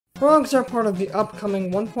Frogs are part of the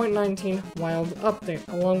upcoming 1.19 Wild Update,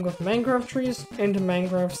 along with mangrove trees and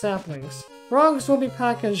mangrove saplings. Frogs will be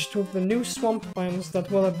packaged with the new swamp biomes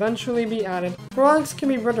that will eventually be added. Frogs can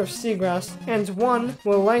be rid of seagrass, and one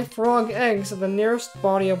will lay frog eggs at the nearest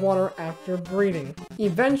body of water after breeding.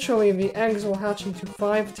 Eventually, the eggs will hatch into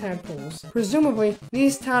 5 tadpoles. Presumably,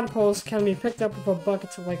 these tadpoles can be picked up with a bucket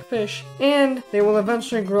like fish, and they will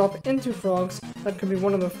eventually grow up into frogs that could be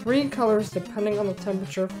one of the 3 colors depending on the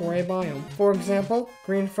temperature for a biome. For example,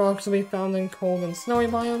 green frogs will be found in cold and snowy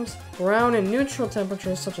biomes, brown in neutral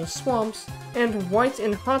temperatures such as swamps, and white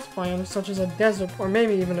in hot biomes such as a desert or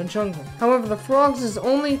maybe even a jungle. However, the frogs'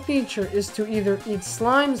 only feature is to either eat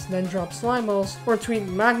slimes, then drop slime balls, or to eat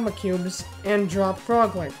magma cubes and drop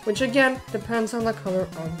frog life, which again depends on the color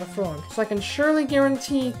of the frog. So I can surely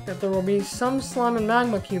guarantee that there will be some slime and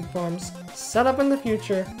magma cube farms set up in the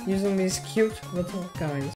future using these cute little guys.